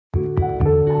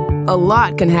A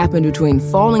lot can happen between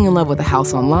falling in love with a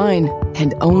house online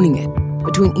and owning it,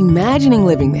 between imagining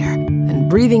living there and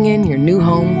breathing in your new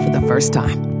home for the first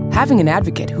time. Having an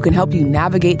advocate who can help you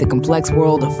navigate the complex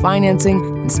world of financing,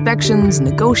 inspections,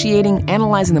 negotiating,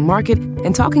 analyzing the market,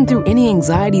 and talking through any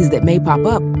anxieties that may pop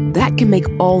up, that can make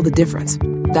all the difference.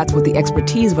 That's what the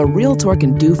expertise of a Realtor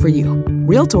can do for you.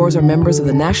 Realtors are members of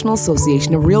the National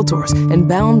Association of Realtors and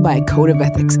bound by a code of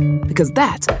ethics, because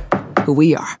that's who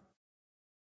we are.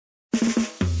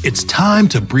 It's time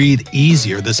to breathe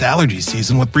easier this allergy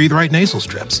season with Breathe Right nasal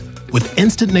strips. With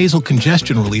instant nasal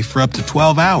congestion relief for up to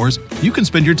 12 hours, you can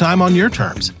spend your time on your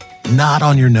terms, not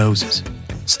on your noses.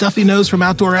 Stuffy nose from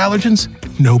outdoor allergens?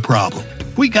 No problem.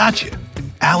 We got you.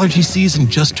 Allergy season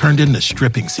just turned into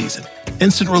stripping season.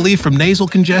 Instant relief from nasal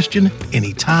congestion,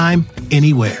 anytime,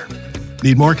 anywhere.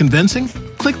 Need more convincing?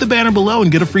 Click the banner below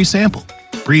and get a free sample.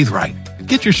 Breathe Right.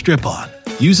 Get your strip on.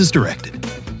 Use as directed.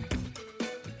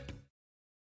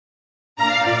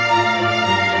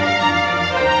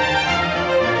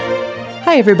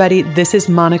 Hi, everybody. This is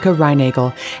Monica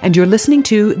Reinagel, and you're listening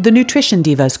to the Nutrition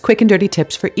Diva's quick and dirty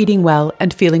tips for eating well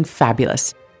and feeling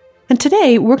fabulous. And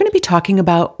today, we're going to be talking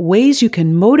about ways you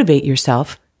can motivate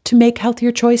yourself to make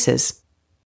healthier choices.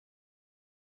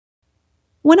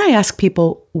 When I ask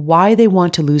people why they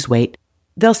want to lose weight,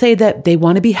 they'll say that they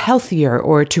want to be healthier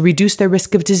or to reduce their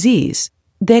risk of disease.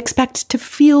 They expect to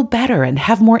feel better and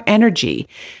have more energy.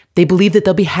 They believe that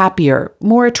they'll be happier,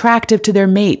 more attractive to their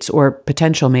mates or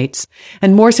potential mates,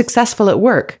 and more successful at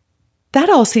work. That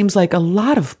all seems like a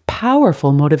lot of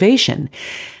powerful motivation.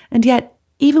 And yet,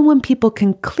 even when people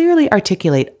can clearly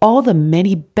articulate all the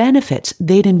many benefits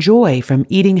they'd enjoy from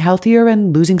eating healthier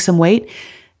and losing some weight,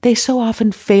 they so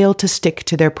often fail to stick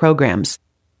to their programs.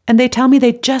 And they tell me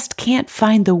they just can't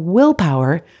find the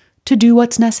willpower to do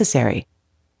what's necessary.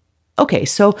 Okay,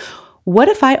 so what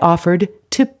if I offered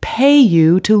to pay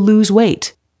you to lose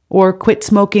weight or quit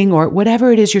smoking or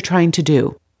whatever it is you're trying to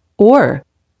do? Or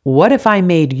what if I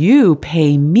made you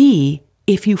pay me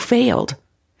if you failed?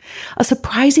 A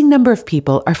surprising number of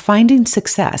people are finding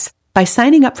success by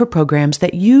signing up for programs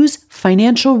that use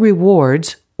financial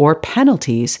rewards or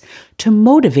penalties to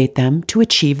motivate them to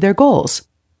achieve their goals.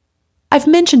 I've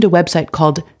mentioned a website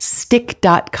called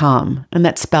stick.com, and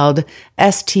that's spelled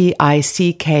STICKK.com.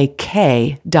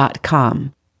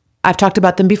 I've talked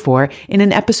about them before in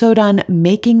an episode on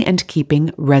making and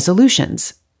keeping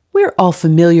resolutions. We're all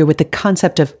familiar with the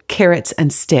concept of carrots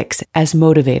and sticks as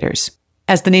motivators.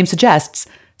 As the name suggests,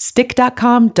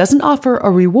 stick.com doesn't offer a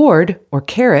reward or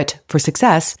carrot for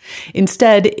success.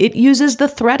 Instead, it uses the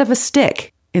threat of a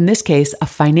stick, in this case, a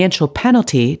financial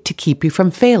penalty, to keep you from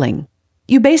failing.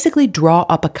 You basically draw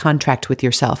up a contract with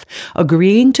yourself,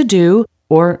 agreeing to do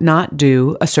or not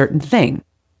do a certain thing.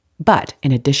 But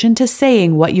in addition to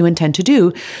saying what you intend to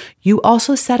do, you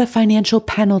also set a financial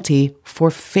penalty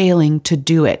for failing to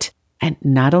do it. And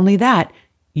not only that,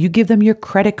 you give them your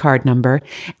credit card number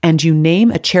and you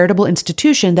name a charitable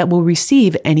institution that will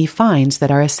receive any fines that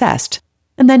are assessed.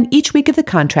 And then each week of the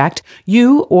contract,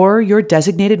 you or your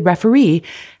designated referee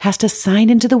has to sign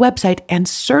into the website and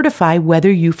certify whether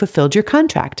you fulfilled your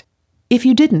contract. If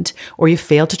you didn't, or you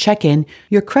failed to check in,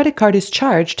 your credit card is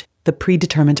charged the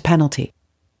predetermined penalty.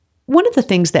 One of the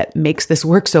things that makes this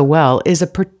work so well is a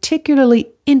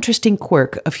particularly interesting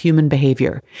quirk of human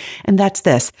behavior. And that's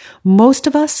this. Most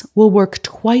of us will work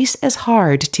twice as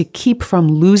hard to keep from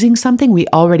losing something we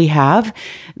already have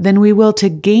than we will to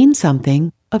gain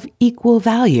something of equal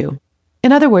value.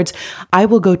 In other words, I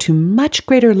will go to much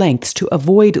greater lengths to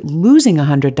avoid losing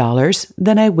 $100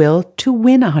 than I will to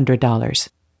win $100.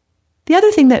 The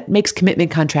other thing that makes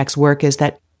commitment contracts work is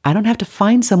that I don't have to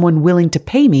find someone willing to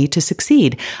pay me to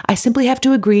succeed. I simply have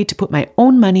to agree to put my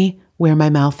own money where my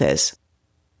mouth is.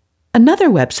 Another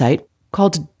website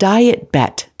called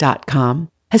dietbet.com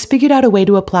has figured out a way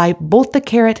to apply both the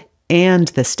carrot and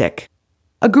the stick.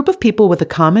 A group of people with a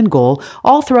common goal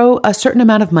all throw a certain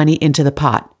amount of money into the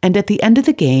pot, and at the end of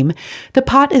the game, the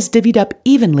pot is divvied up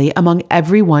evenly among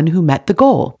everyone who met the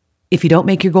goal. If you don't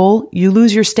make your goal, you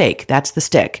lose your stake. That's the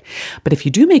stick. But if you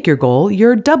do make your goal,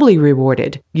 you're doubly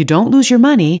rewarded. You don't lose your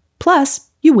money, plus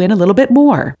you win a little bit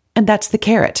more, and that's the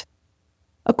carrot.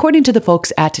 According to the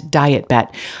folks at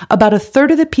DietBet, about a third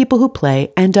of the people who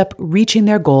play end up reaching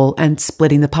their goal and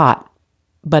splitting the pot.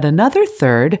 But another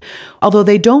third, although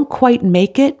they don't quite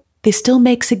make it, they still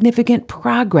make significant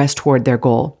progress toward their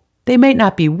goal. They might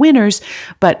not be winners,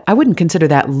 but I wouldn't consider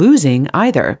that losing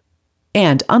either.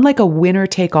 And unlike a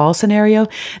winner-take-all scenario,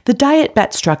 the diet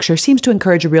bet structure seems to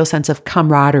encourage a real sense of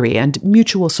camaraderie and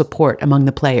mutual support among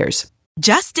the players.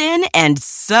 Just in and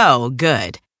so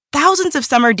good. thousands of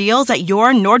summer deals at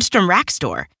your Nordstrom Rack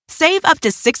store. Save up to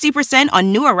 60%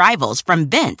 on new arrivals from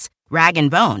Vince, Rag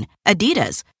 & Bone,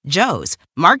 Adidas, Joe's,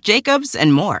 Marc Jacobs,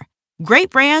 and more. Great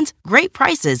brands, great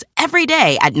prices every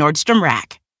day at Nordstrom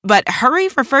Rack. But hurry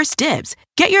for first dibs.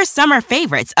 Get your summer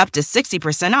favorites up to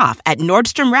 60% off at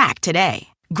Nordstrom Rack today.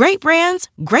 Great brands,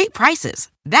 great prices.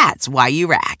 That's why you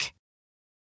rack.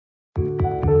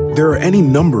 There are any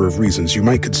number of reasons you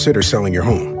might consider selling your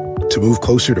home. To move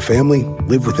closer to family,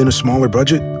 live within a smaller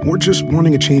budget, or just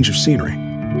wanting a change of scenery.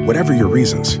 Whatever your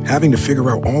reasons, having to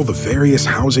figure out all the various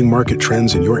housing market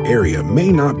trends in your area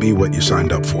may not be what you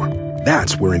signed up for.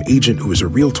 That's where an agent who is a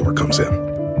realtor comes in.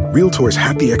 Realtors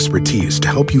have the expertise to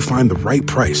help you find the right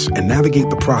price and navigate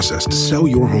the process to sell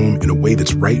your home in a way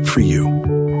that's right for you.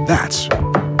 That's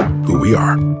who we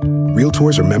are.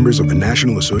 Realtors are members of the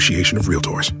National Association of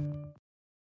Realtors.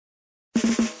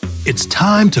 It's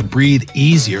time to breathe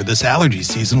easier this allergy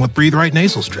season with Breathe Right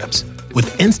nasal strips.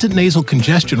 With instant nasal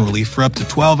congestion relief for up to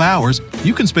 12 hours,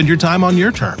 you can spend your time on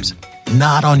your terms,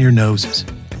 not on your noses.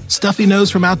 Stuffy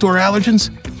nose from outdoor allergens?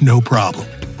 No problem.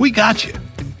 We got you.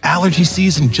 Allergy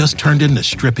season just turned into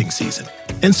stripping season.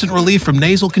 Instant relief from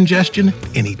nasal congestion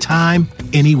anytime,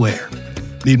 anywhere.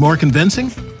 Need more convincing?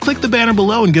 Click the banner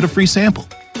below and get a free sample.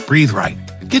 Breathe Right.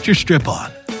 Get your strip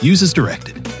on. Use as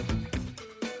directed.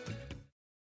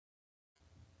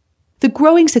 The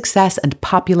growing success and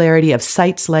popularity of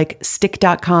sites like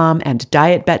Stick.com and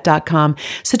DietBet.com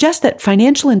suggest that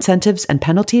financial incentives and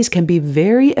penalties can be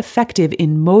very effective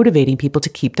in motivating people to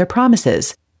keep their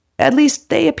promises. At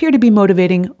least they appear to be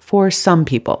motivating for some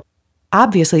people.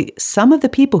 Obviously, some of the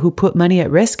people who put money at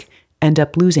risk end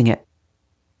up losing it.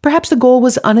 Perhaps the goal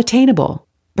was unattainable.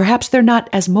 Perhaps they're not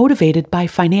as motivated by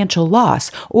financial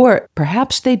loss, or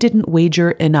perhaps they didn't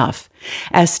wager enough.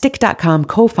 As Stick.com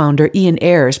co-founder Ian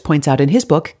Ayres points out in his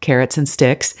book, Carrots and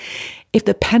Sticks, if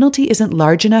the penalty isn't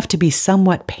large enough to be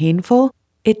somewhat painful,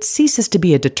 it ceases to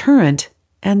be a deterrent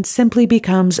and simply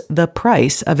becomes the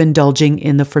price of indulging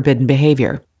in the forbidden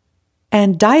behavior.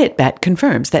 And DietBet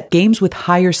confirms that games with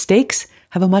higher stakes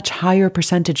have a much higher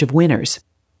percentage of winners.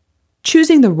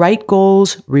 Choosing the right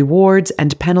goals, rewards,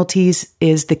 and penalties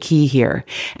is the key here.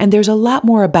 And there's a lot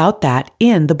more about that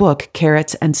in the book,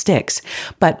 Carrots and Sticks.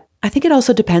 But I think it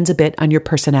also depends a bit on your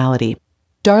personality.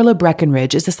 Darla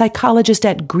Breckenridge is a psychologist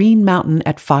at Green Mountain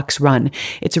at Fox Run.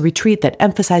 It's a retreat that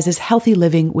emphasizes healthy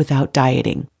living without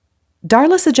dieting.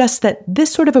 Darla suggests that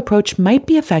this sort of approach might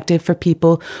be effective for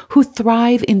people who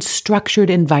thrive in structured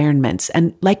environments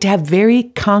and like to have very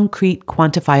concrete,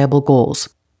 quantifiable goals.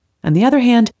 On the other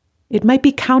hand, it might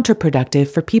be counterproductive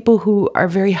for people who are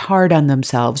very hard on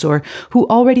themselves or who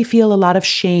already feel a lot of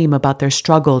shame about their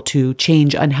struggle to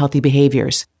change unhealthy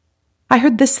behaviors. I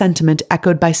heard this sentiment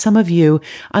echoed by some of you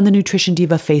on the Nutrition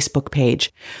Diva Facebook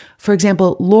page. For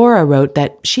example, Laura wrote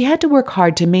that she had to work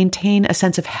hard to maintain a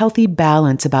sense of healthy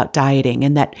balance about dieting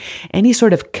and that any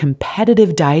sort of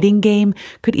competitive dieting game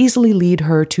could easily lead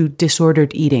her to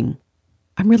disordered eating.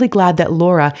 I'm really glad that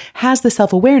Laura has the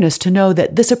self-awareness to know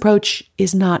that this approach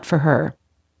is not for her.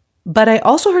 But I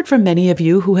also heard from many of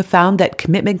you who have found that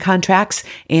commitment contracts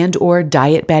and or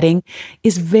diet betting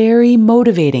is very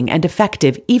motivating and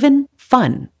effective, even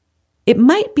fun. It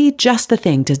might be just the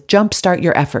thing to jumpstart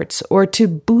your efforts or to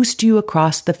boost you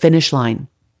across the finish line.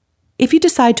 If you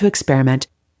decide to experiment,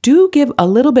 do give a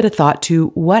little bit of thought to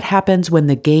what happens when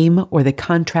the game or the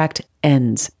contract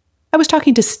ends. I was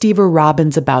talking to Stever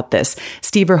Robbins about this.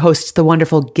 Stever hosts the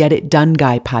wonderful Get It Done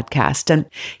Guy podcast, and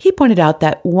he pointed out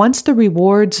that once the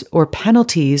rewards or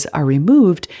penalties are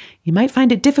removed, you might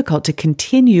find it difficult to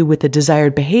continue with the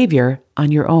desired behavior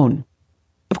on your own.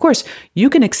 Of course, you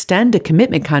can extend a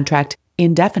commitment contract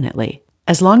indefinitely.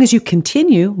 As long as you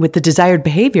continue with the desired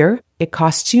behavior, it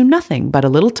costs you nothing but a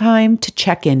little time to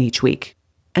check in each week.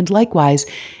 And likewise,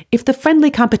 if the friendly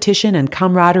competition and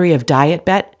camaraderie of Diet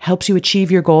Bet helps you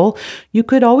achieve your goal, you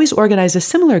could always organize a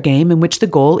similar game in which the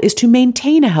goal is to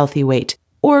maintain a healthy weight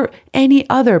or any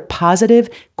other positive,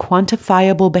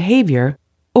 quantifiable behavior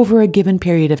over a given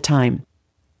period of time.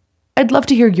 I'd love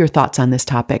to hear your thoughts on this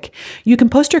topic. You can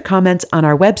post your comments on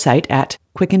our website at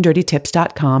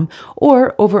quickanddirtytips.com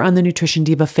or over on the Nutrition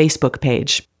Diva Facebook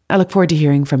page. I look forward to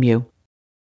hearing from you.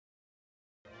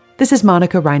 This is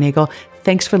Monica Reinagel.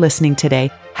 Thanks for listening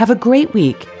today. Have a great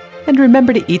week, and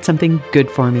remember to eat something good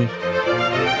for me.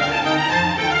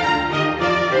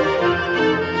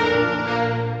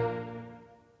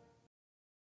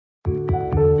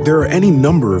 There are any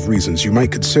number of reasons you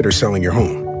might consider selling your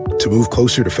home. To move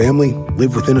closer to family,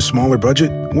 live within a smaller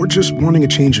budget, or just wanting a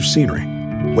change of scenery.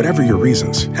 Whatever your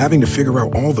reasons, having to figure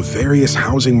out all the various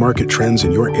housing market trends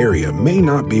in your area may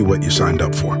not be what you signed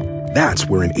up for. That's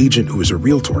where an agent who is a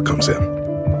Realtor comes in.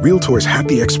 Realtors have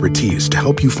the expertise to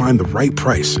help you find the right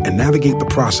price and navigate the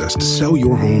process to sell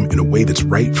your home in a way that's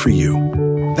right for you.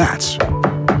 That's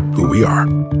who we are.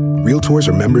 Realtors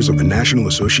are members of the National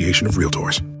Association of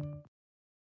Realtors.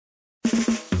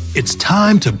 It's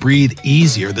time to breathe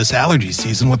easier this allergy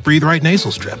season with Breathe Right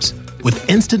nasal strips. With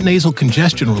instant nasal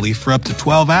congestion relief for up to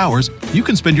 12 hours, you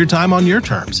can spend your time on your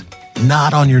terms,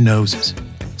 not on your noses.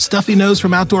 Stuffy nose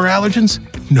from outdoor allergens?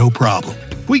 No problem.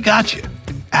 We got you.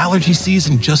 Allergy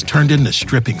season just turned into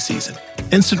stripping season.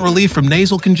 Instant relief from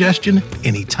nasal congestion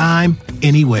anytime,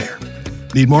 anywhere.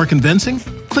 Need more convincing?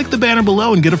 Click the banner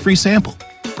below and get a free sample.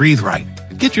 Breathe Right.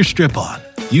 Get your strip on.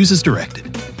 Use as directed.